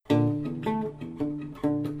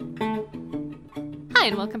Hi,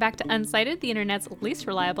 and welcome back to Unsighted, the internet's least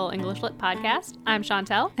reliable English lit podcast. I'm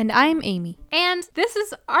Chantel. And I'm Amy. And this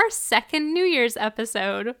is our second New Year's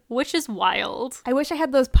episode, which is wild. I wish I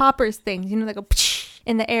had those poppers things, that go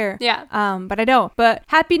in the air. Yeah. But I don't. But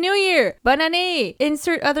Happy New Year! Bonne année!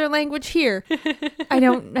 Insert other language here. I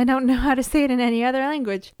don't know how to say it in any other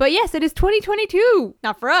language. But yes, it is 2022.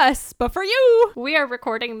 Not for us, but for you. We are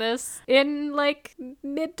recording this in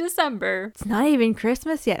mid-December. It's not even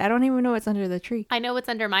Christmas yet. I don't even know what's under the tree. I know what's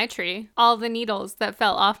under my tree. All the needles that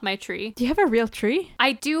fell off my tree. Do you have a real tree?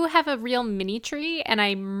 I do have a real mini tree, and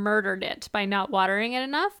I murdered it by not watering it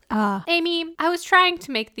enough. Amy, I was trying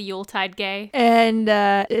to make the Yuletide gay. And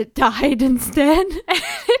it died instead.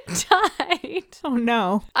 It died. Oh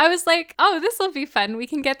no. I was like, oh, this will be fun. We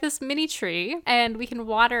can get this mini tree and we can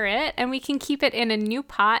water it and we can keep it in a new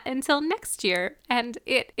pot until next year. And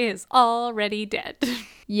it is already dead.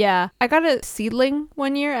 Yeah. I got a seedling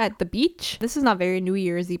one year at the beach. This is not very New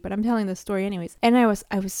Year's-y, but I'm telling the story anyways. And I was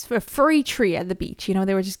a free tree at the beach.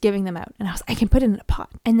 They were just giving them out. And I can put it in a pot.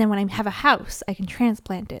 And then when I have a house, I can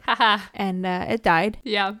transplant it. Haha. And it died.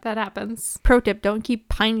 Yeah, that happens. Pro tip, don't keep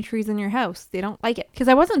pine trees in your house. They don't like it. Because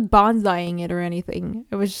I wasn't bonsaiing it or anything.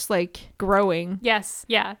 It was just growing. Yes.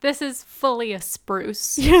 Yeah. This is fully a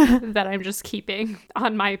spruce that I'm just keeping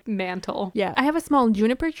on my mantle. Yeah. I have a small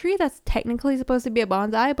juniper tree that's technically supposed to be a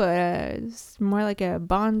bonsai, but it's more like a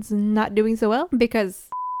bonds not doing so well because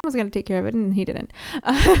I was going to take care of it and he didn't.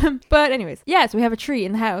 But anyways, so we have a tree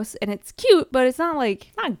in the house and it's cute, but it's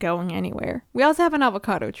not going anywhere. We also have an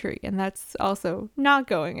avocado tree and that's also not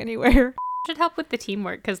going anywhere. Should help with the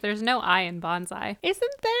teamwork because there's no I in bonsai.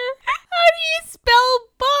 Isn't there? How do you spell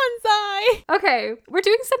bonsai? Okay, we're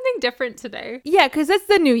doing something different today. Yeah, because it's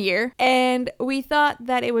the new year, and we thought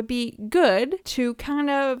that it would be good to kind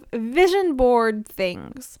of vision board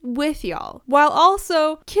things with y'all, while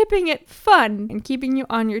also keeping it fun and keeping you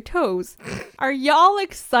on your toes. Are y'all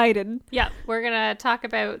excited? Yeah, we're going to talk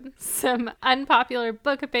about some unpopular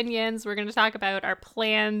book opinions. We're going to talk about our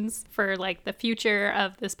plans for the future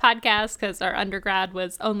of this podcast because our undergrad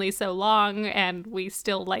was only so long and we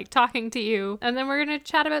still like talking to you. And then we're going to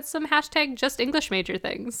chat about some hashtag just English major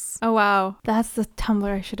things. Oh, wow. That's the Tumblr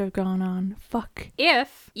I should have gone on. Fuck.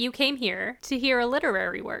 If you came here to hear a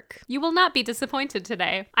literary work, you will not be disappointed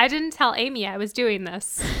today. I didn't tell Amy I was doing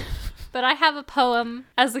this, but I have a poem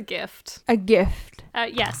as a gift. A gift?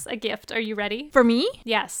 Yes, a gift. Are you ready? For me?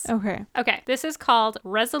 Yes. Okay. Okay. This is called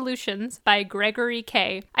Resolutions by Gregory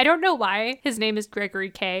K. I don't know why his name is Gregory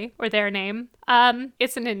K or their name.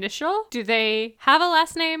 It's an initial. Do they have a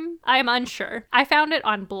last name? I'm unsure. I found it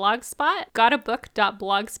on Blogspot,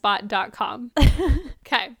 gotabook.blogspot.com.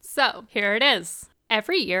 Okay, so here it is.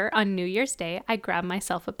 Every year on New Year's Day, I grab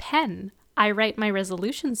myself a pen. I write my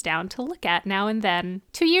resolutions down to look at now and then.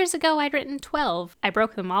 2 years ago, I'd written 12. I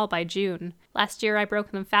broke them all by June. Last year, I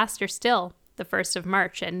broke them faster still, the 1st of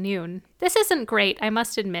March at noon. This isn't great, I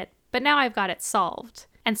must admit, but now I've got it solved.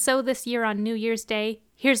 And so this year on New Year's Day,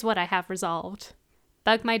 here's what I have resolved.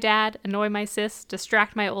 Bug my dad, annoy my sis,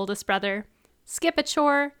 distract my oldest brother, skip a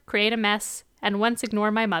chore, create a mess, and once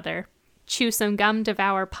ignore my mother. Chew some gum,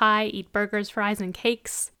 devour pie, eat burgers, fries, and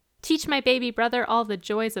cakes. Teach my baby brother all the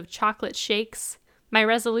joys of chocolate shakes. My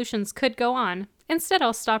resolutions could go on. Instead,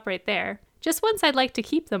 I'll stop right there. Just once I'd like to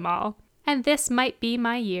keep them all. And this might be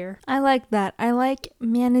my year. I like that. I like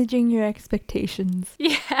managing your expectations.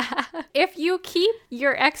 Yeah. If you keep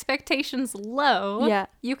your expectations low,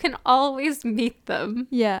 you can always meet them.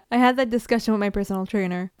 Yeah. I had that discussion with my personal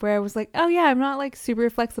trainer where I was like, oh yeah, I'm not super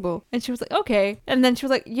flexible. And she was like, okay. And then she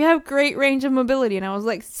was like, you have great range of mobility. And I was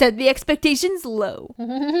like, set the expectations low.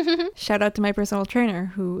 Shout out to my personal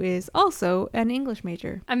trainer who is also an English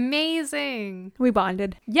major. Amazing. We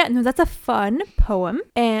bonded. Yeah, no, that's a fun poem.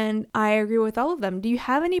 And I agree with all of them. Do you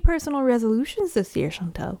have any personal resolutions this year,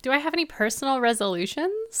 Chantel? Do I have any personal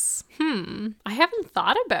resolutions? I haven't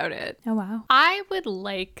thought about it. Oh, wow. I would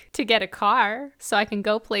like to get a car so I can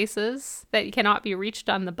go places that cannot be reached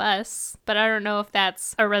on the bus, but I don't know if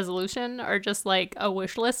that's a resolution or just a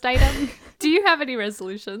wish list item. Do you have any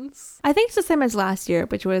resolutions? I think it's the same as last year,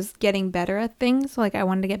 which was getting better at things. I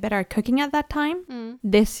wanted to get better at cooking at that time.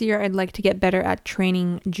 This year, I'd like to get better at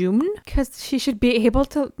training June because she should be able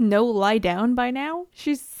to lie down by now.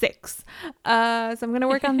 She's 6. So I'm going to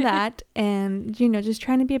work on that and, just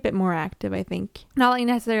trying to be a bit more active, I think. Not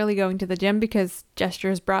necessarily going to the gym because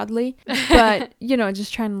gestures broadly, but,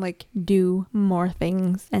 just trying to do more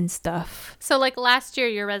things and stuff. So last year,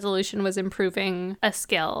 your resolution was improving a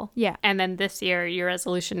skill. Yeah. And then this year, your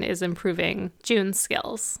resolution is improving June's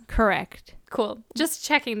skills. Correct. Cool. Just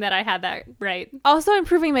checking that I had that right. Also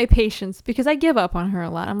improving my patience because I give up on her a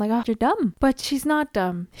lot. I'm like, oh, you're dumb. But she's not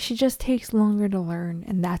dumb. She just takes longer to learn,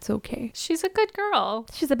 and that's okay. She's a good girl.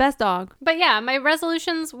 She's the best dog. But yeah, my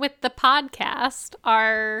resolutions with the podcast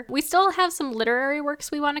are we still have some literary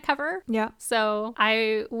works we want to cover. Yeah. So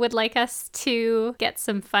I would like us to get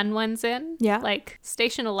some fun ones in. Yeah. Like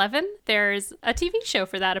Station 11. There's a TV show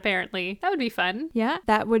for that, apparently. That would be fun. Yeah,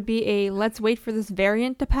 that would be a let's wait for this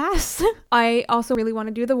variant to pass. I also really want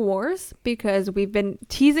to do The Wars because we've been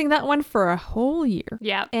teasing that one for a whole year.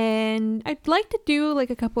 Yeah. And I'd like to do like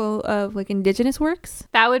a couple of like indigenous works.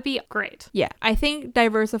 That would be great. Yeah, I think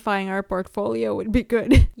diversifying our portfolio would be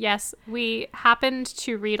good. Yes, we happened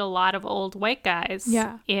to read a lot of old white guys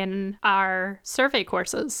in our survey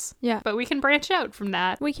courses. Yeah. But we can branch out from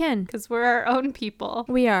that We can. because we're our own people.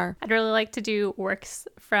 We are. I'd really like to do works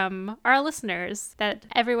from our listeners that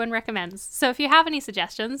everyone recommends. So if you have any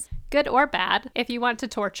suggestions, good or bad, if you want to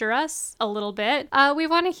torture us a little bit, we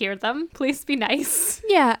want to hear them. Please be nice.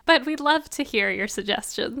 Yeah. But we'd love to hear your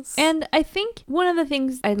suggestions. And I think one of the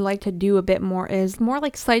things I'd like to do a bit more is more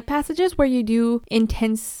like side passages where you do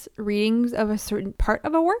intense readings of a certain part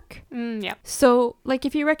of a work. Yeah. So, like,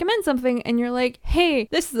 if you recommend something and you're like, hey,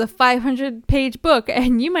 this is a 500-page book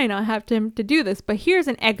and you might not have time to do this, but here's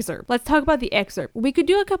an excerpt. Let's talk about the excerpt. We could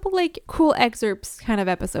do a couple, like, cool excerpts kind of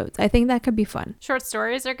episodes. I think that could be fun. Short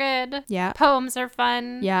stories are good. Yeah. Poems are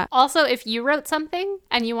fun. Yeah. Also, if you wrote something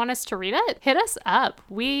and you want us to read it, hit us up.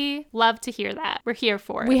 We love to hear that. We're here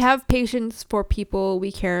for it. We have patience for people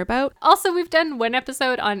we care about. Also, we've done one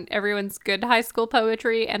episode on everyone's good high school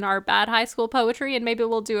poetry and our bad high school poetry, and maybe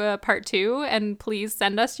we'll do a part 2, and please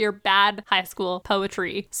send us your bad high school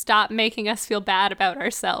poetry. Stop making us feel bad about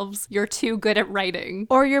ourselves. You're too good at writing.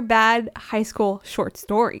 Or your bad high school short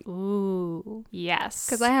story. Ooh, yes.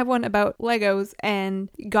 Because I have one about Legos and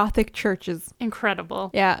Gothic churches.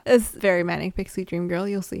 Incredible. Yeah, it's very Manic Pixie Dream Girl,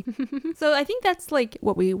 you'll see. So I think that's like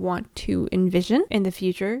what we want to envision in the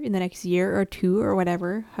future, in the next year or two or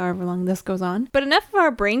whatever, however long this goes on. But enough of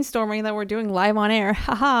our brainstorming that we're doing live on air.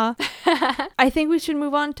 Haha. I think we should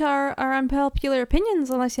move on to our unpopular opinions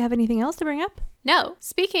unless you have anything else to bring up. No,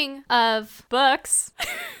 speaking of books.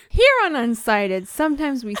 Here on Unsighted,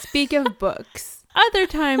 sometimes we speak of books. Other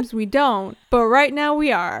times we don't, but right now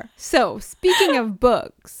we are. So, speaking of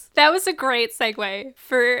books. That was a great segue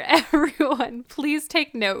for everyone. Please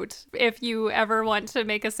take note if you ever want to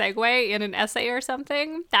make a segue in an essay or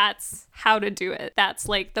something. That's how to do it. That's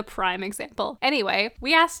like the prime example. Anyway,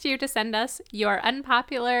 we asked you to send us your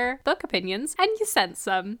unpopular book opinions, and you sent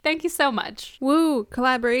some. Thank you so much. Woo,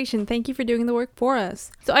 collaboration. Thank you for doing the work for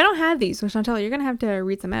us. So I don't have these, so Chantal, you're going to have to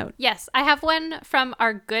read them out. Yes, I have one from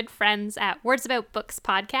our good friends at Words About Books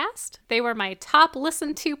podcast. They were my top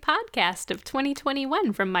listened to podcast of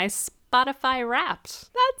 2021 from my Spotify Wrapped.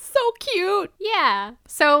 That's so cute. Yeah.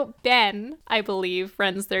 So Ben, I believe,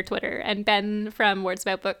 runs their Twitter, and Ben from Words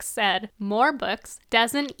About Books said, more books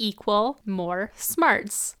doesn't equal more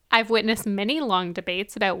smarts. I've witnessed many long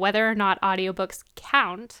debates about whether or not audiobooks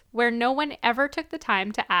count, where no one ever took the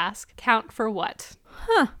time to ask, count for what?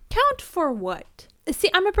 Huh. Count for what? See,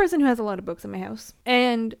 I'm a person who has a lot of books in my house,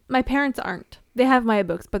 and my parents aren't. They have my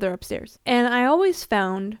books, but they're upstairs. And I always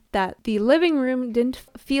found that the living room didn't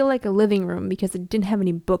feel like a living room because it didn't have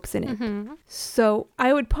any books in it. Mm-hmm. So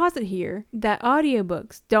I would posit here that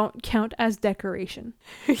audiobooks don't count as decoration.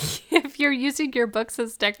 If you're using your books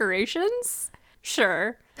as decorations,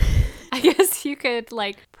 sure. I guess you could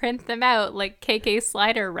like print them out like KK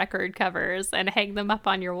Slider record covers and hang them up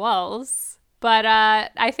on your walls. But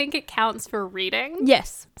I think it counts for reading.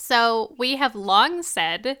 Yes. So we have long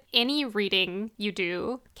said any reading you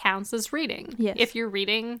do counts as reading. Yes. If you're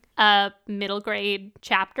reading a middle grade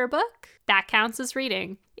chapter book, that counts as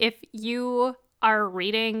reading. If you are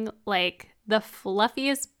reading like the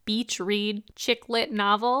fluffiest beach read chick lit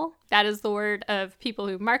novel, that is the word of people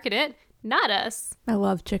who market it, not us. I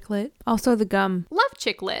love chick lit. Also the gum. Love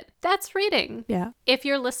chick lit. That's reading. Yeah. If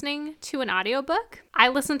you're listening to an audiobook, I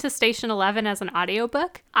listened to Station 11 as an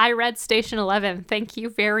audiobook. I read Station 11. Thank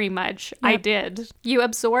you very much. Yep. I did. You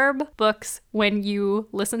absorb books when you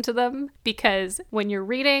listen to them because when you're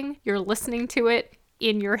reading, you're listening to it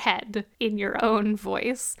in your head, in your own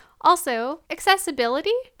voice. Also,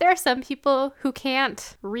 accessibility. There are some people who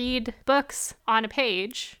can't read books on a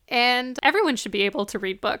page, and everyone should be able to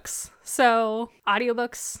read books. So,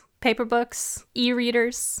 audiobooks, paper books,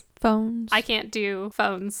 e-readers. Phones. I can't do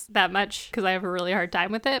phones that much because I have a really hard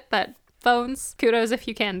time with it, but phones. Kudos if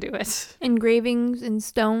you can do it. Engravings in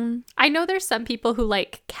stone. I know there's some people who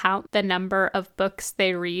like count the number of books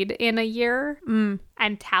they read in a year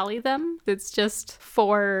and tally them. It's just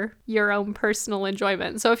for your own personal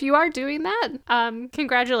enjoyment. So if you are doing that,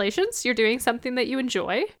 congratulations, you're doing something that you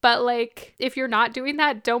enjoy. But like, if you're not doing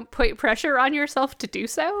that, don't put pressure on yourself to do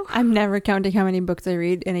so. I'm never counting how many books I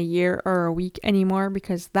read in a year or a week anymore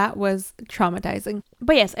because that was traumatizing.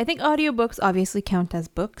 But yes, I think audiobooks obviously count as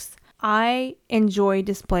books. I enjoy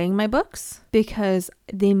displaying my books because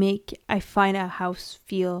I find a house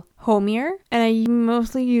feel homier, and I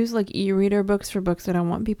mostly use like e-reader books for books that I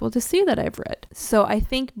want people to see that I've read. So I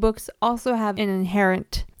think books also have an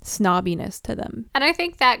inherent snobbiness to them. And I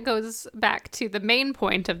think that goes back to the main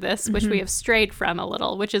point of this, which we have strayed from a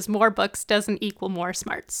little, which is more books doesn't equal more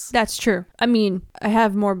smarts. That's true. I mean, I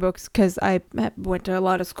have more books because I went to a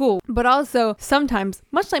lot of school, but also sometimes,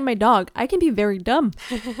 much like my dog, I can be very dumb.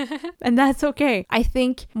 And that's okay. I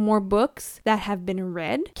think more books that have been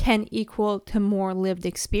read can equal to more lived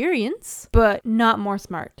experience, but not more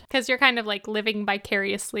smart. Because you're kind of like living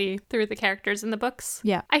vicariously through the characters in the books.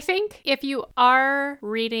 Yeah. I think if you are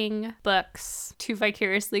reading books to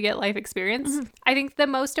vicariously get life experience, I think the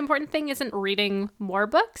most important thing isn't reading more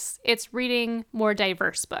books, it's reading more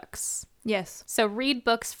diverse books. Yes. So read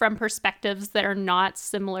books from perspectives that are not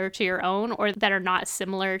similar to your own or that are not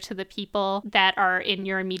similar to the people that are in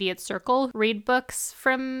your immediate circle. Read books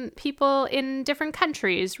from people in different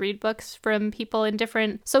countries. Read books from people in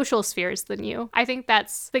different social spheres than you. I think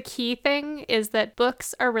that's the key thing, is that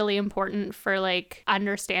books are really important for like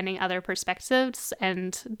understanding other perspectives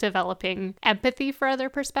and developing empathy for other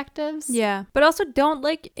perspectives. Yeah. But also don't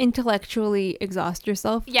like intellectually exhaust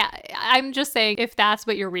yourself. Yeah, I'm just saying if that's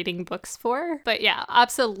what you're reading books for. But yeah,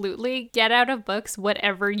 absolutely get out of books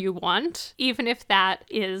whatever you want, even if that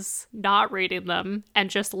is not reading them and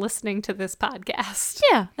just listening to this podcast.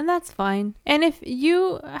 Yeah, and that's fine. And if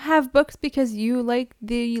you have books because you like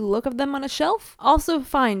the look of them on a shelf, also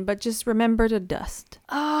fine, but just remember to dust.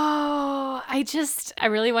 Oh, I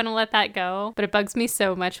really want to let that go, but it bugs me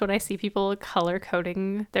so much when I see people color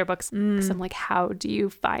coding their books because I'm like, how do you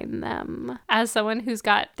find them? As someone who's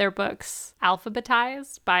got their books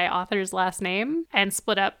alphabetized by author's last name and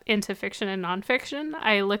split up into fiction and nonfiction,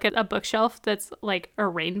 I look at a bookshelf that's like a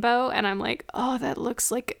rainbow and I'm like, oh, that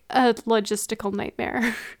looks like a logistical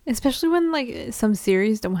nightmare. Especially when like some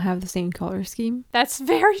series don't have the same color scheme. That's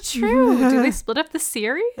very true. Do they split up the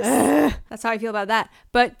series? That's how I feel about that.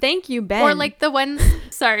 But thank you, Ben. Or like the ones,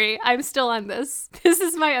 sorry, I'm still on this. This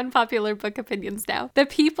is my unpopular book opinions now. The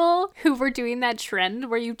people who were doing that trend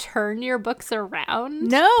where you turn your books around.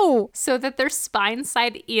 No. So that they're spine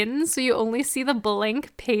side in, so you only see the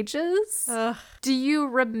blank pages. Ugh. Do you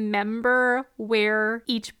remember where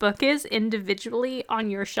each book is individually on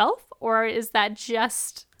your shelf? Or is that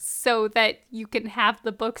just so that you can have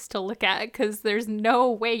the books to look at? Because there's no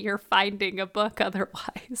way you're finding a book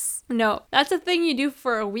otherwise. No, that's a thing you do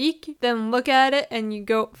for a week, then look at it and you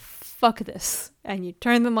go, fuck this. And you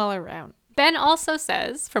turn them all around. Ben also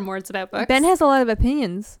says, from Words About Books... Ben has a lot of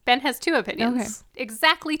opinions. Ben has 2 opinions. Okay.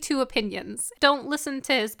 Exactly 2 opinions. Don't listen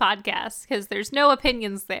to his podcast, because there's no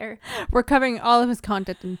opinions there. We're covering all of his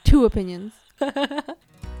content in 2 opinions.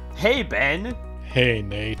 Hey, Ben. Hey,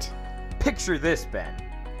 Nate. Picture this, Ben.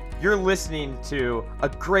 You're listening to a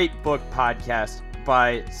great book podcast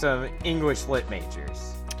by some English lit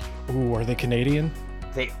majors. Ooh, are they Canadian?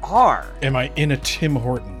 They are. Am I in a Tim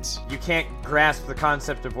Hortons? You can't grasp the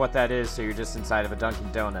concept of what that is, so you're just inside of a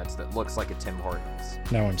Dunkin' Donuts that looks like a Tim Hortons.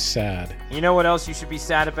 Now I'm sad. You know what else you should be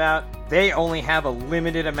sad about? They only have a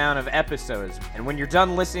limited amount of episodes, and when you're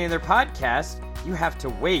done listening to their podcast, you have to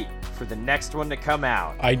wait for the next one to come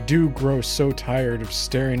out. I do grow so tired of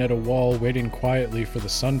staring at a wall waiting quietly for the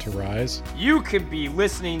sun to rise. You could be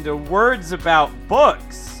listening to Words About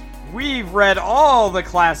Books. We've read all the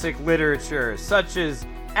classic literature, such as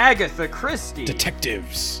Agatha Christie,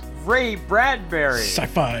 Detectives, Ray Bradbury,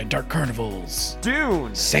 Sci-Fi Dark Carnivals,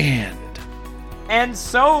 Dune, Sand, and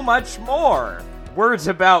so much more. Words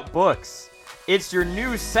About Books. It's your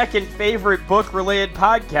new second favorite book-related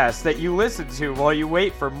podcast that you listen to while you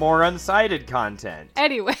wait for more unsighted content.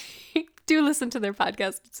 Anyway, do listen to their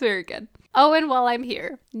podcast. It's very good. Oh, and while I'm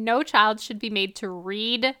here, no child should be made to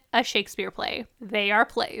read a Shakespeare play. They are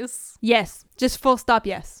plays. Yes. Just full stop,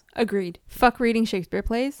 yes. Agreed. Fuck reading Shakespeare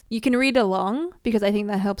plays. You can read along because I think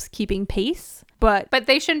that helps keeping pace, but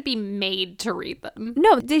they shouldn't be made to read them.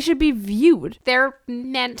 no, they should be viewed. They're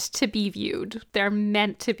meant to be viewed. They're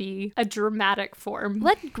meant to be a dramatic form.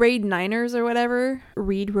 Let grade 9ers or whatever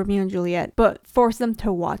read Romeo and Juliet, but force them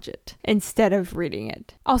to watch it instead of reading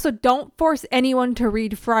it. Also, don't force anyone to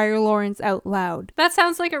read Friar Lawrence out loud. That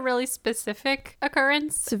sounds like a really specific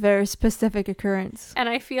occurrence. It's a very specific occurrence. And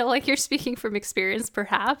I feel like you're speaking from experience,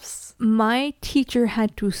 perhaps. My teacher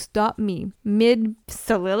had to stop me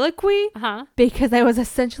mid-soliloquy Uh-huh. because I was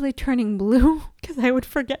essentially turning blue because I would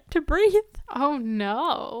forget to breathe. Oh,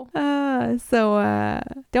 no. So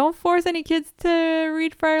don't force any kids to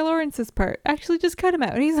read Friar Lawrence's part. Actually, just cut him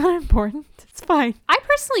out. He's not important. It's fine. I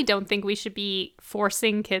personally don't think we should be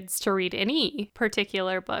forcing kids to read any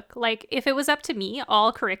particular book. Like, if it was up to me,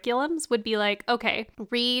 all curriculums would be like, okay,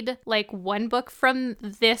 read like one book from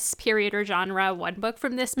this period or genre, one book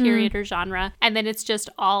from this period or genre, and then it's just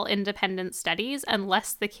all independent studies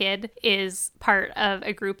unless the kid is part of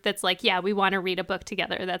a group that's like, yeah, we want to read a book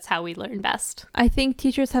together. That's how we learn best. I think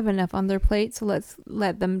teachers have enough on their plate, so let's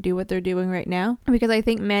let them do what they're doing right now. Because I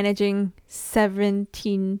think managing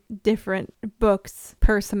 17 different books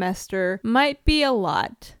per semester might be a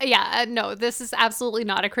lot. Yeah, no, this is absolutely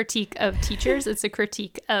not a critique of teachers. It's a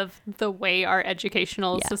critique of the way our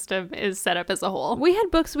educational system is set up as a whole. We had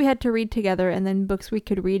books we had to read together and then books we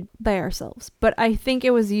could read by ourselves. But I think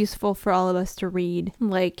it was useful for all of us to read,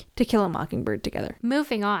 like, To Kill a Mockingbird together.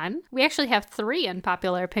 Moving on, we actually have 3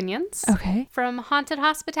 unpopular opinions. Okay. From Haunted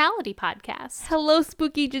Hospitality Podcast. Hello,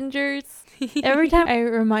 spooky gingers. Every time I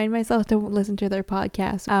remind myself to listen to their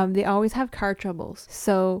podcast, they always have car troubles.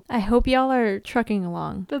 So I hope y'all are trucking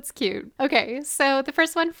along. That's cute. Okay, so the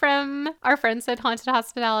first one from our friends at Haunted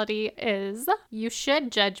Hospitality is, you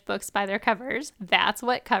should judge books by their covers. That's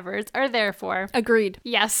what covers are there for. Agreed.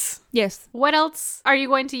 Yes. Yes. What else are you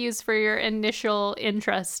going to use for your initial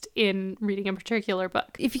interest in reading a particular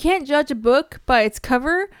book? If you can't judge a book by its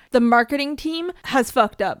cover, the marketing team has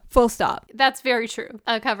fucked up. Full stop. That's very true.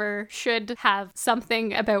 A cover should have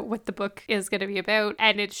something about what the book is going to be about,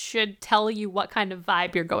 and it should tell you what kind of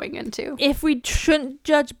vibe you're going into. If we shouldn't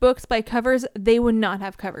judge books by covers, they would not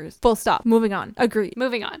have covers. Full stop. Moving on. Agreed.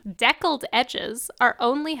 Moving on. Deckled edges are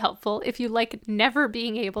only helpful if you like never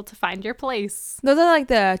being able to find your place. Those are like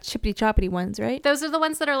the chippity choppity ones, right? Those are the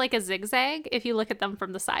ones that are like a zigzag if you look at them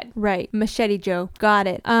from the side. Right. Machete Joe. Got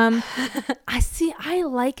it. I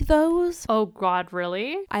like those. Oh God,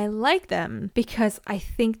 really? I like them because I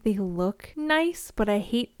think they look nice, but I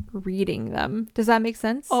hate reading them. Does that make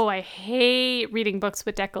sense? Oh, I hate reading books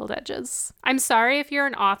with deckled edges. I'm sorry if you're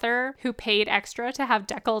an author who paid extra to have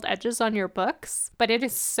deckled edges on your books, but it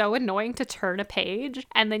is so annoying to turn a page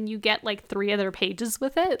and then you get like 3 other pages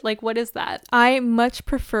with it. Like, what is that? I much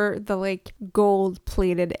prefer the like gold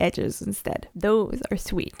plated edges instead. Those are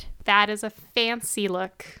sweet. That is a fancy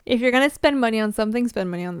look. If you're going to spend money on something,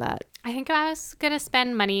 spend money on that. I think if I was going to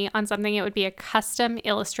spend money on something, it would be a custom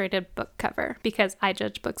illustrated book cover because I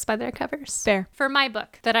judge books by their covers. Fair. For my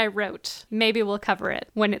book that I wrote, maybe we'll cover it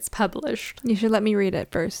when it's published. You should let me read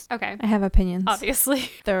it first. Okay. I have opinions.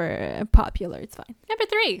 Obviously. They're popular. It's fine. Number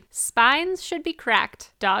 3, spines should be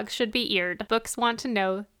cracked. Dogs should be eared. Books want to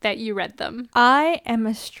know that you read them. I am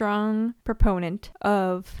a strong proponent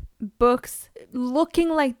of books looking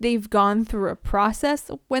like they've gone through a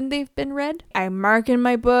process when they've been read. I mark in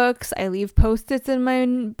my books. I leave post-its in my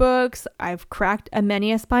books. I've cracked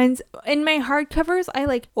many spines. In my hardcovers, I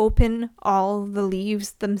like open all the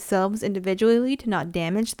leaves themselves individually to not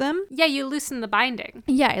damage them. Yeah, you loosen the binding.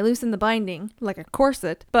 Yeah, I loosen the binding like a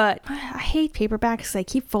corset, but I hate paperbacks. I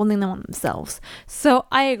keep folding them on themselves. So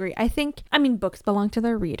I agree. I mean, books belong to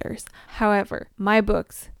their readers. However, my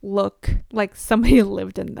books look like somebody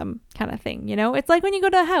lived in them kind of thing, you know? It's like when you go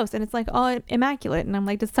to a house and it's like all immaculate and I'm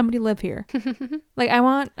like, does somebody live here? Like I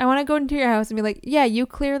want to go into your house and be like, yeah, you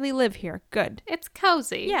clearly live here. Good. It's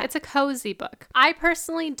cozy. Yeah. It's a cozy book. I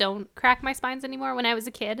personally don't crack my spines anymore. When I was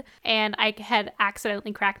a kid and I had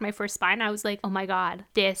accidentally cracked my first spine, I was like, oh my God,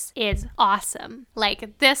 this is awesome.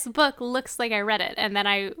 Like, this book looks like I read it. And then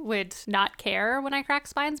I would not care when I crack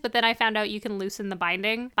spines, but then I found out you can loosen the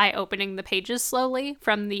binding by opening the pages slowly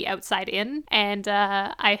from the outside in, and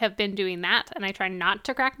I have been doing that, and I try not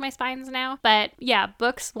to crack my spines now. But yeah,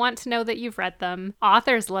 books want to know that you've read them.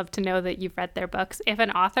 Authors love to know that you've read their books. If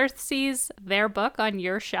an author sees their book on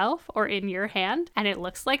your shelf or in your hand and it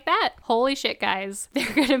looks like that, holy shit, guys,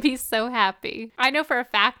 they're gonna be so happy. I know for a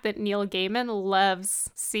fact that Neil Gaiman loves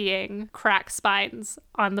seeing cracked spines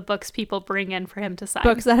on the books people bring in for him to sign.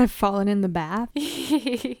 Books that have fallen in the bath.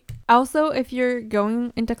 Also, if you're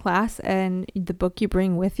going into class and the book you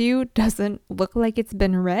bring with you doesn't look like it's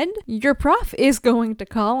been read, your prof is going to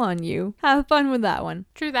call on you. Have fun with that one.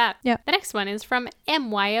 True that. Yeah. The next one is from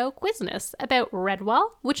MYO Quizness about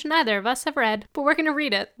Redwall, which neither of us have read, but we're going to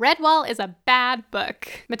read it. Redwall is a bad book.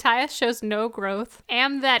 Matthias shows no growth.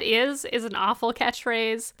 That is an awful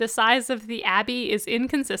catchphrase. The size of the abbey is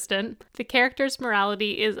inconsistent. The character's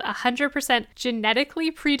morality is 100%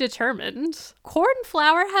 genetically predetermined.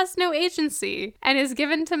 Cornflower has no agency and is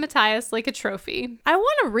given to Matthias like a trophy. I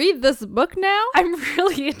want to read this book now. I'm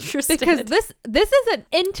really interested. Because this is an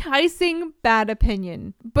enticing bad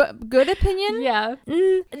opinion, but good opinion? Yeah.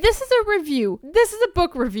 This is a review. This is a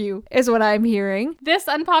book review, is what I'm hearing. This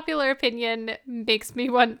unpopular opinion makes me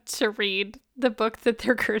want to read the book that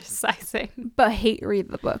they're criticizing. But hate read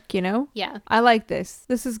the book, you know? Yeah. I like this.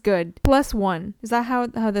 This is good. +1. Is that how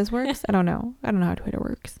this works? I don't know. I don't know how Twitter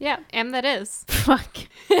works. Yeah, and that is. Fuck.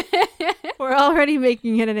 We're already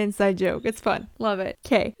making it an inside joke. It's fun. Love it.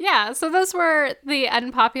 Okay. Yeah, so those were the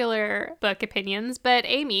unpopular book opinions, but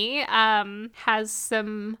Amy has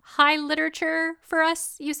some high literature for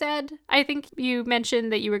us, you said. I think you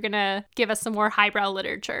mentioned that you were going to give us some more highbrow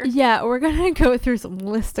literature. Yeah, we're going to go through some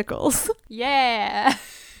listicles. Yeah.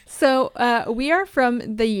 So we are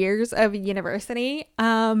from the years of university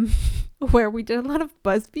where we did a lot of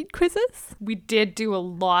BuzzFeed quizzes. We did do a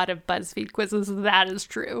lot of BuzzFeed quizzes. That is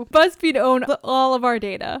true. BuzzFeed owned all of our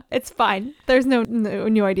data. It's fine. There's no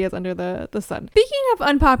new ideas under the sun. Speaking of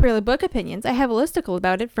unpopular book opinions, I have a listicle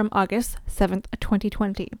about it from August 7th,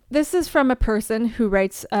 2020. This is from a person who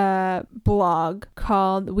writes a blog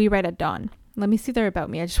called We Write at Dawn. Let me see their about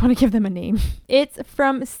me. I just want to give them a name. It's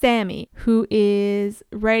from Sammy, who is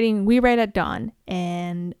writing We Write at Dawn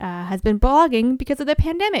and has been blogging because of the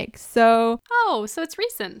pandemic. So it's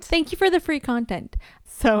recent. Thank you for the free content.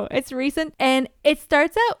 So it's recent, and it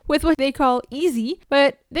starts out with what they call easy,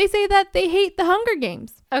 but they say that they hate the Hunger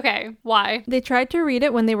Games. Okay, why? They tried to read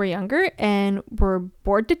it when they were younger and were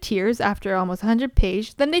bored to tears after almost 100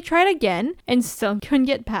 pages. Then they tried again and still couldn't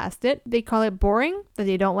get past it. They call it boring, that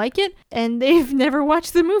they don't like it, and they've never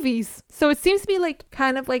watched the movies. So it seems to be like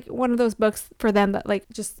kind of like one of those books for them that like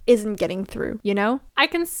just isn't getting through, you know? I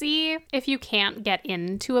can see if you can't get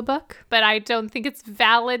into a book, but I don't think it's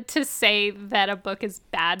valid to say that a book is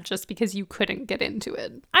bad just because you couldn't get into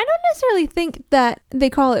it. I don't necessarily think that they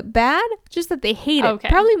call it bad, just that they hate it. Okay.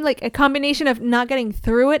 Probably like a combination of not getting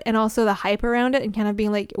through it and also the hype around it and kind of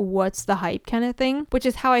being like, what's the hype kind of thing, which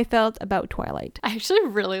is how I felt about Twilight. I actually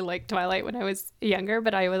really liked Twilight when I was younger,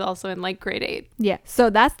 but I was also in like grade 8. Yeah, so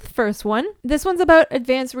that's the first one. This one's about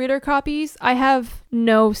advanced reader copies. I have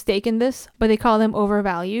no stake in this, but they call them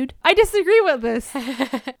overvalued. I disagree with this.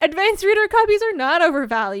 Advanced reader copies are not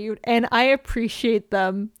overvalued, and I appreciate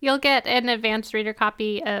them. You'll get an advanced reader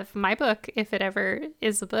copy of my book if it ever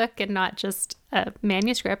is a book and not just a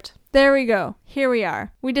manuscript. There we go. Here we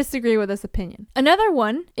are. We disagree with this opinion. Another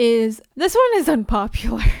one is, this one is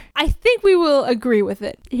unpopular. I think we will agree with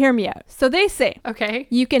it. Hear me out. So they say, Okay.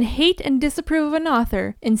 you can hate and disapprove of an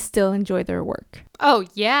author and still enjoy their work. Oh,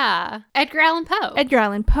 yeah. Edgar Allan Poe. Edgar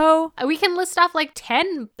Allan Poe. We can list off like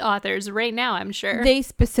 10 authors right now, I'm sure. They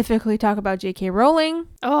specifically talk about J.K. Rowling.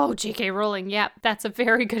 Oh, J.K. Rowling. Yeah, that's a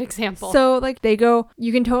very good example. So like they go,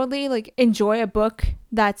 you can totally like enjoy a book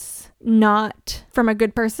that's not from a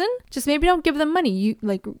good person. Just maybe don't give them money. You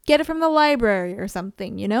like get it from the library or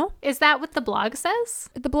something, you know? Is that what the blog says?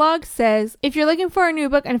 The blog says, if you're looking for a new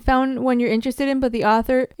book and found one you're interested in, but the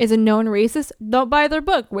author is a known racist, don't buy their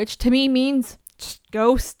book, which to me means just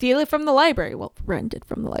go steal it from the library. Well, rent it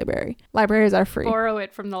from the library. Libraries are free. Borrow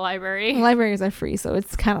it from the library. Libraries are free, so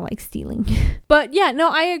it's kind of like stealing. But yeah, no,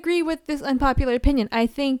 I agree with this unpopular opinion. I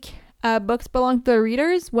think books belong to the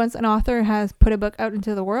readers once an author has put a book out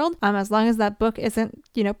into the world. As long as that book isn't,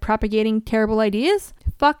 propagating terrible ideas,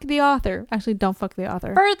 fuck the author. Actually, don't fuck the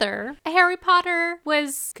author. Further, Harry Potter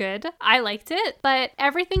was good. I liked it, but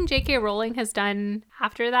everything J.K. Rowling has done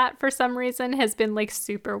after that, for some reason, has been like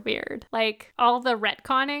super weird. Like all the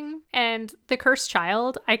retconning and The Cursed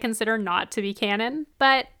Child, I consider not to be canon,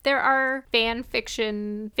 but there are fan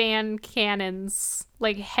fiction, fan canons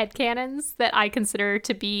like headcanons that I consider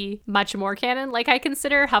to be much more canon. Like I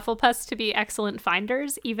consider Hufflepuffs to be excellent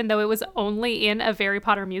finders, even though it was only in a Harry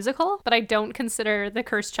Potter musical, but I don't consider the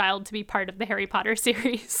Cursed Child to be part of the Harry Potter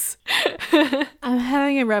series. I'm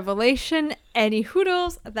having a revelation. Any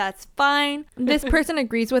hoodles, that's fine. This person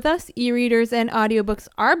agrees with us. E-readers and audiobooks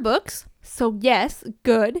are books. So yes,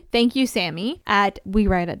 good. Thank you, Sammy, at We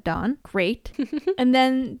Write at Dawn. Great. And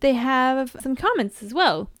then they have some comments as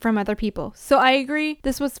well from other people. So I agree.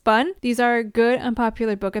 This was fun. These are good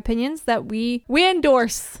unpopular book opinions that we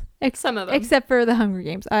endorse. Some of them. Except for The Hunger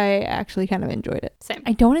Games. I actually kind of enjoyed it. Same.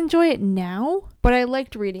 I don't enjoy it now, but I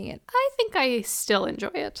liked reading it. I think I still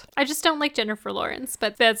enjoy it. I just don't like Jennifer Lawrence,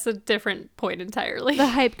 but that's a different point entirely. The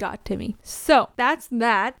hype got to me. So that's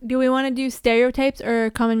that. Do we want to do stereotypes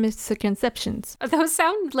or common misconceptions? Those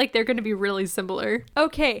sound like they're going to be really similar.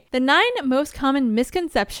 Okay, the 9 most common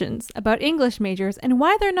misconceptions about English majors and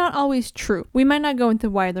why they're not always true. We might not go into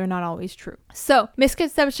why they're not always true. So,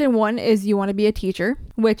 misconception 1 is you want to be a teacher,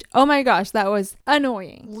 which, oh my gosh, that was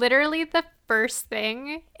annoying. Literally the first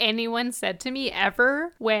thing anyone said to me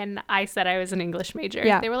ever when I said I was an English major.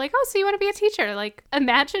 Yeah. They were like, oh, so you want to be a teacher? Like,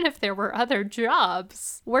 imagine if there were other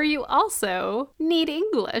jobs where you also need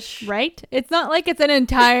English. Right? It's not like it's an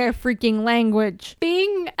entire freaking language.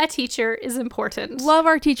 Being a teacher is important. Love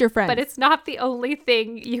our teacher friends. But it's not the only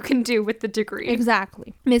thing you can do with the degree.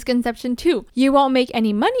 Exactly. Misconception 2. You won't make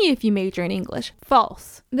any money if you major in English.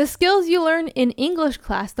 False. The skills you learn in English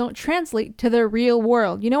class don't translate to the real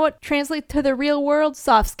world. You know what translates to the real world?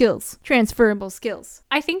 Soft skills. Transferable skills.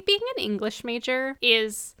 I think being an English major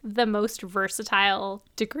is the most versatile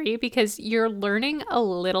degree because you're learning a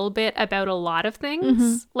little bit about a lot of things.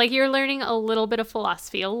 Mm-hmm. Like you're learning a little bit of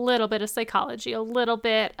philosophy, a little bit of psychology, a little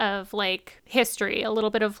bit of like history, a little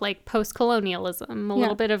bit of like post-colonialism, a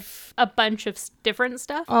little bit of a bunch of different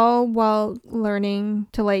stuff. All while learning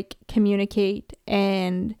to like communicate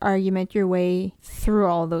and argument your way through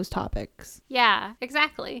all those topics. Yeah,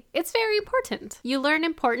 exactly. It's very important. You learn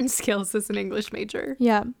important skills as an English major.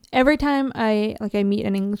 Yeah. Every time I meet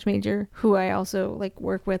an English major who I also like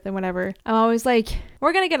work with and whatever, I'm always like,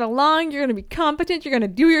 we're going to get along. You're going to be competent. You're going to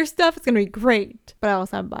do your stuff. It's going to be great. But I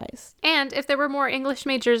also have bias. And if there were more English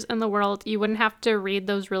majors in the world, you wouldn't have to read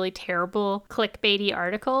those really terrible clickbaity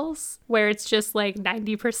articles where it's just like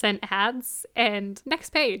 90% ads and next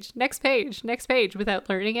page, next page, next page without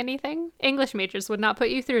learning anything. English majors would not put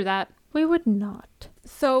you through that. We would not.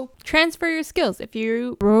 So transfer your skills. If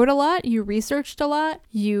you wrote a lot, you researched a lot,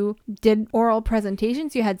 you did oral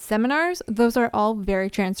presentations, you had seminars, those are all very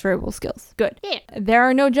transferable skills. Good. Yeah. There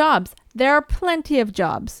are no jobs. There are plenty of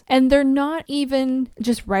jobs. And they're not even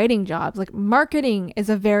just writing jobs. Like marketing is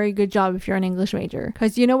a very good job if you're an English major.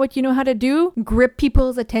 Because you know what you know how to do? Grip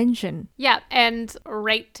people's attention. Yeah, and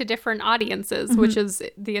write to different audiences, which is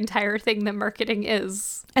the entire thing that marketing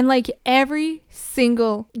is. And like every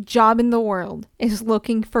single job in the world is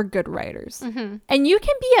looking for good writers. And you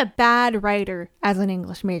can be a bad writer as an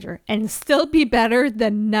English major and still be better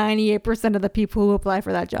than 98% of the people who apply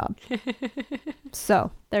for that job.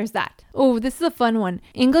 So there's that. Oh, this is a fun one.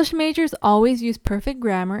 English majors always use perfect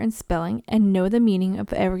grammar and spelling and know the meaning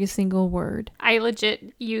of every single word. I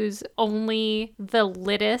legit use only the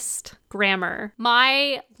littest grammar.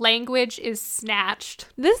 My language is snatched.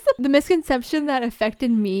 This is the misconception that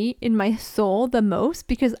affected me in my soul the most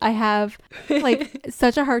because I have like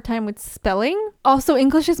such a hard time with spelling. Also,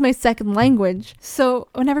 English is my second language. So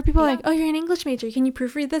whenever people are like, oh, you're an English major, can you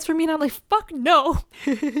proofread this for me? And I'm like, fuck no.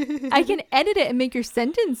 I can edit it and make your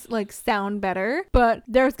sentence like sound better, but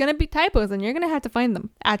there's gonna be typos and you're gonna have to find them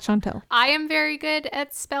at Chantel. I am very good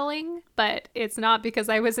at spelling, but it's not because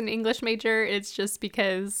I was an English major. It's just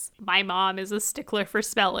because my mom is a stickler for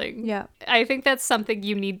spelling. Yeah. I think that's something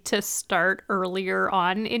you need to start earlier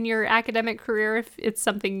on in your academic career if it's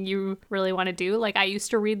something you really want to do. Like I used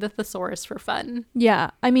to read the thesaurus for fun.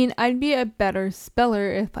 Yeah. I mean, I'd be a better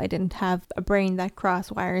speller if I didn't have a brain that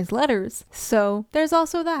cross-wires letters. So there's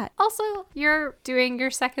also that. Also, you're doing your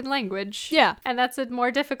second language. Yeah. And that's a more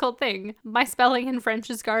difficult thing. My spelling in French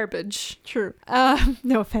is garbage. True.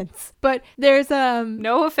 No offense. But there's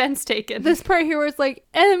No offense taken. this part here where it's like,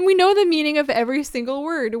 and we know the meaning of every single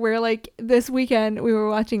word, where like this weekend we were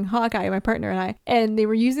watching Hawkeye, my partner and I, and they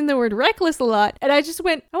were using the word reckless a lot, and I just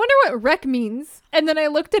went, I wonder what wreck means. And then I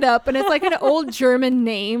looked it up and it's like an old German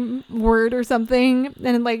name word or something,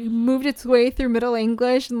 and it like moved its way through Middle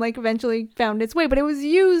English and like eventually found its way, but it was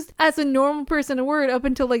used as a normal person word up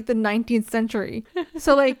until like the 19th century.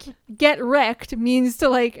 So like get wrecked means to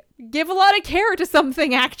like give a lot of care to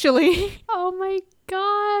something actually. Oh my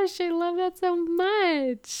gosh, I love that so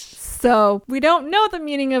much. So we don't know the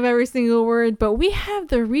meaning of every single word, but we have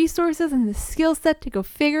the resources and the skill set to go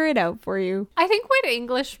figure it out for you. I think what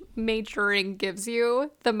English majoring gives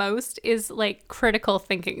you the most is like critical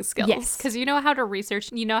thinking skills. Yes. Because you know how to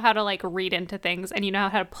research, you know how to like read into things, and you know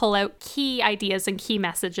how to pull out key ideas and key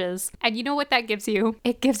messages. And you know what that gives you?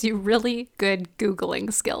 It gives you really good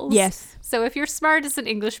Googling skills. Yes. So if you're smart as an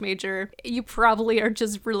English major, you probably are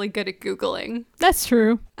just really good at Googling. That's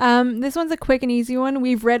true. This one's a quick and easy one.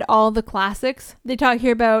 We've read all the classics. They talk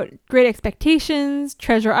here about Great Expectations,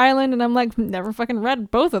 Treasure Island, and I'm like, never fucking read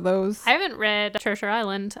both of those. I haven't read Treasure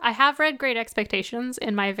Island. I have read Great Expectations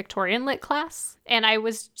in my Victorian Lit class, and I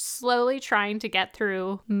was slowly trying to get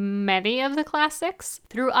through many of the classics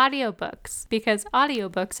through audiobooks, because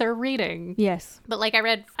audiobooks are reading. Yes. But like I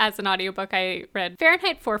read as an audiobook, I read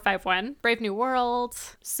Fahrenheit 451, Brave New World,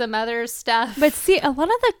 some other stuff. But see, a lot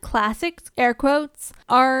of the classics, air quotes,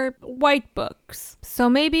 are white books. So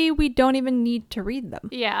maybe we don't even need to read them.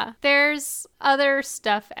 yeah, there's other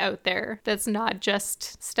stuff out there that's not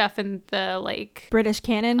just stuff in the like British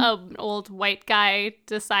canon. an old white guy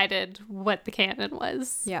decided what the canon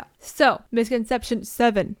was. Yeah. So, misconception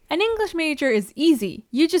 7. An English major is easy.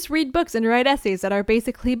 You just read books and write essays that are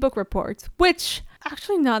basically book reports, which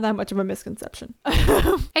actually not that much of a misconception.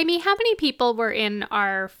 Amy, how many people were in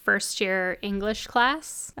our first year English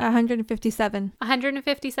class? 157.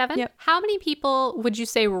 157? Yep. How many people would you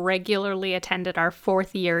say regularly attended our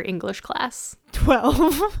fourth year English class?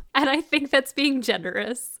 12. And I think that's being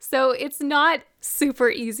generous. So it's not super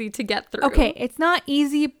easy to get through. Okay, it's not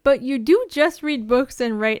easy, but you do just read books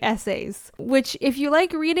and write essays, which if you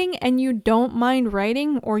like reading and you don't mind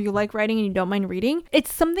writing, or you like writing and you don't mind reading,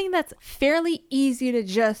 it's something that's fairly easy to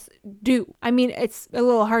just do. I mean, it's a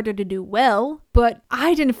little harder to do well, but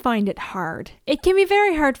I didn't find it hard. It can be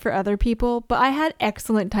very hard for other people, but I had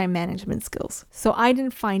excellent time management skills, so I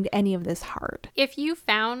didn't find any of this hard. If you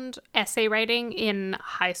found essay writing in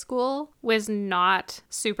high school was not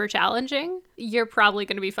super challenging, you're probably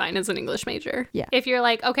going to be fine as an English major. Yeah. If you're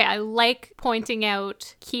like, okay, I like pointing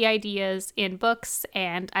out key ideas in books,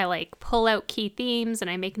 and I like pull out key themes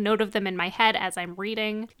and I make note of them in my head as I'm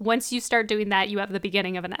reading. Once you start doing that, you have the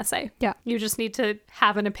beginning of an essay. Yeah. You just need to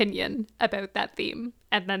have an opinion about that theme,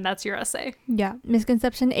 and then that's your essay. Yeah.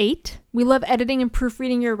 Misconception 8. We love editing and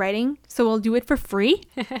proofreading your writing, so we'll do it for free.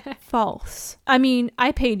 False. I mean,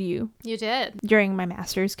 I paid you You did. during my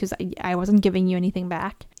master's because I wasn't giving you anything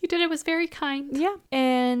back. You did. It was very kind. Yeah.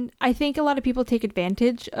 And I think a lot of people take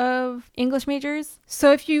advantage of English majors.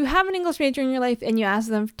 So if you have an English major in your life and you ask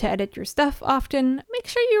them to edit your stuff often, make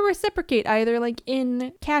sure you reciprocate either like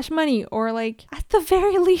in cash money or like at the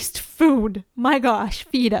very least food. My gosh,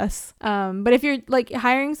 feed us. But if you're like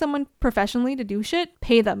hiring someone professionally to do shit,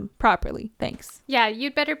 pay them properly. Thanks. Yeah,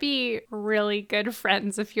 you'd better be really good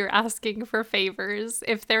friends if you're asking for favors,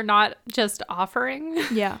 if they're not just offering.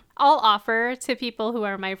 Yeah. I'll offer to people who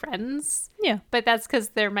are my friends, Yeah. but that's because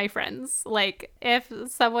they're my friends. Like, if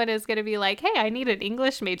someone is going to be like, hey, I need an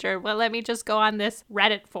English major, well, let me just go on this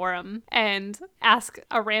Reddit forum and ask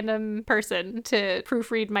a random person to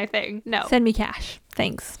proofread my thing. No. Send me cash.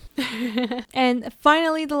 Thanks. And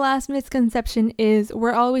finally, the last misconception is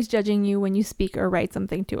we're always judging you when you speak or write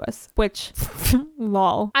something to us, which,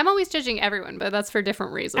 lol. I'm always judging everyone, but that's for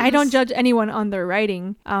different reasons. I don't judge anyone on their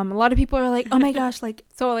writing. A lot of people are like, oh my gosh, like,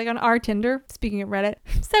 so like on our Tinder, speaking of Reddit,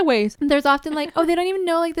 segues, there's often like, oh, they don't even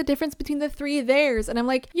know like the difference between the 3 theirs. And I'm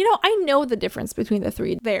like, you know, I know the difference between the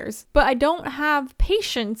 3 theirs, but I don't have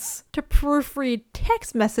patience to proofread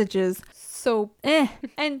text messages. So,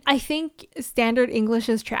 And I think standard English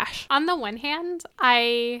is trash. On the one hand,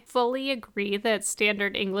 I fully agree that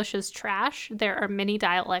standard English is trash. There are many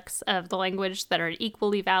dialects of the language that are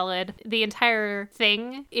equally valid. The entire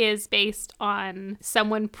thing is based on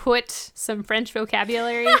someone put some French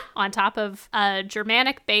vocabulary on top of a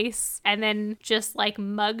Germanic base and then just like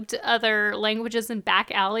mugged other languages in back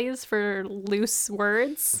alleys for loose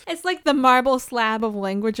words. It's like the marble slab of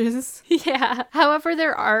languages. Yeah. However,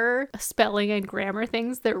 there are spelling and grammar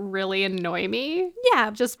things that really annoy me.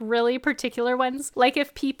 Yeah. Just really particular ones. Like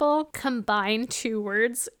if people combine 2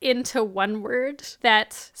 words into one word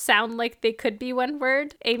that sound like they could be one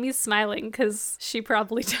word. Amy's smiling because she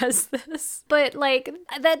probably does this. But like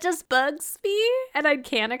that just bugs me, and I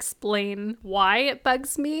can't explain why it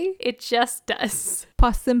bugs me. It just does.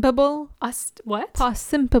 Possible. What?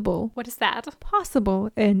 Possible. What is that? Possible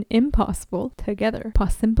and impossible together.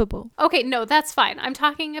 Possible. Okay, no, that's fine. I'm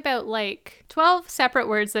talking about like 12 separate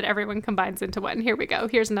words that everyone combines into one. Here we go.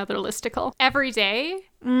 Here's another listicle. Every day,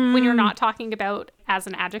 when you're not talking about as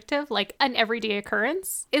an adjective. Like an everyday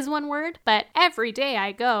occurrence is one word, but every day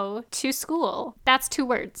I go to school. That's 2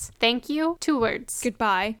 words. Thank you, 2 words.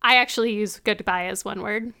 Goodbye. I actually use goodbye as 1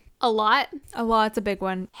 word. A lot. A lot's a big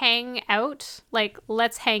one. Hang out, like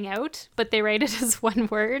let's hang out, but they write it as 1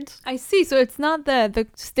 word. I see. So it's not the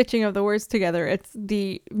stitching of the words together. It's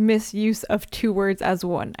the misuse of 2 words as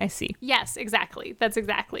one. I see. Yes, exactly. That's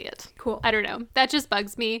exactly it. Cool. I don't know. That just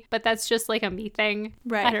bugs me, but that's just like a me thing.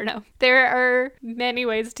 Right. I don't know. There are many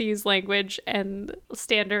ways to use language, and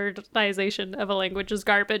standardization of a language is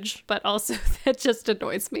garbage, but also that just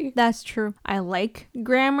annoys me. That's true. I like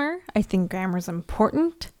grammar. I think grammar's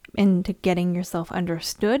important into getting yourself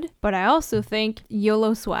understood, but I also think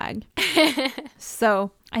YOLO swag.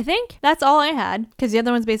 So I think that's all I had, because the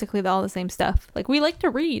other one's basically all the same stuff. Like, we like to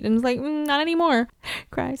read, and it's like, not anymore.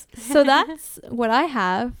 Cries. So that's what I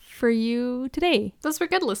have for you today. Those were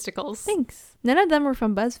good listicles. Thanks. None of them were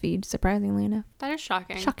from BuzzFeed, surprisingly enough. That is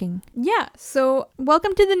shocking. Shocking. Yeah, so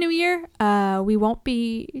welcome to the new year. We won't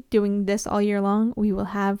be doing this all year long. We will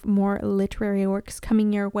have more literary works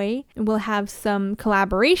coming your way. We'll have some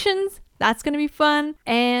collaborations. That's going to be fun.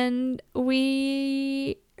 And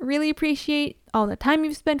we really appreciate all the time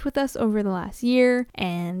you've spent with us over the last year.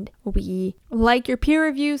 And we like your peer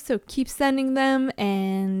reviews, so keep sending them.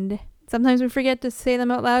 And sometimes we forget to say them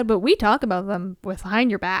out loud, but we talk about them behind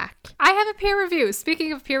your back. I have a peer review.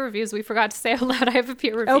 Speaking of peer reviews, we forgot to say out loud I have a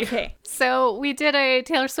peer review. Okay. So we did a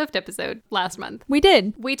Taylor Swift episode last month. We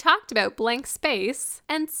did. We talked about Blank Space,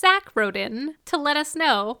 and Zach wrote in to let us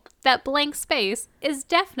know that Blank Space is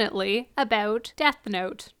definitely about Death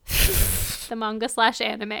Note. The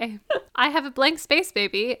manga/anime. I have a blank space,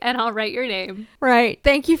 baby, and I'll write your name. Right.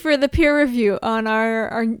 Thank you for the peer review on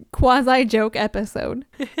our quasi-joke episode.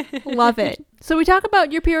 Love it. So we talk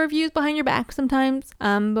about your peer reviews behind your back sometimes,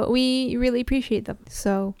 but we really appreciate them.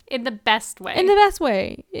 So in the best way. In the best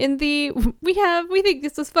way. We think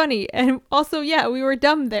this is funny. And also, yeah, we were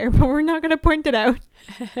dumb there, but we're not going to point it out.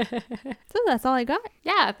 So that's all I got.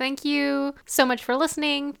 Yeah, thank you so much for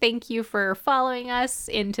listening. Thank you for following us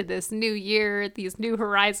into this new year, these new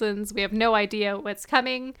horizons. We have no idea what's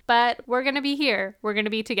coming, but we're going to be here. We're going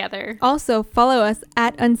to be together. Also, follow us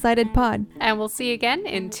at UncitedPod. And we'll see you again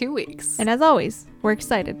in 2 weeks. And as always, we're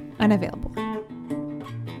excited and available.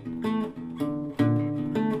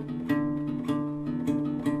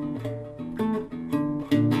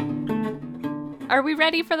 Are we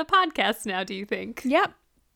ready for the podcast now, do you think? Yep.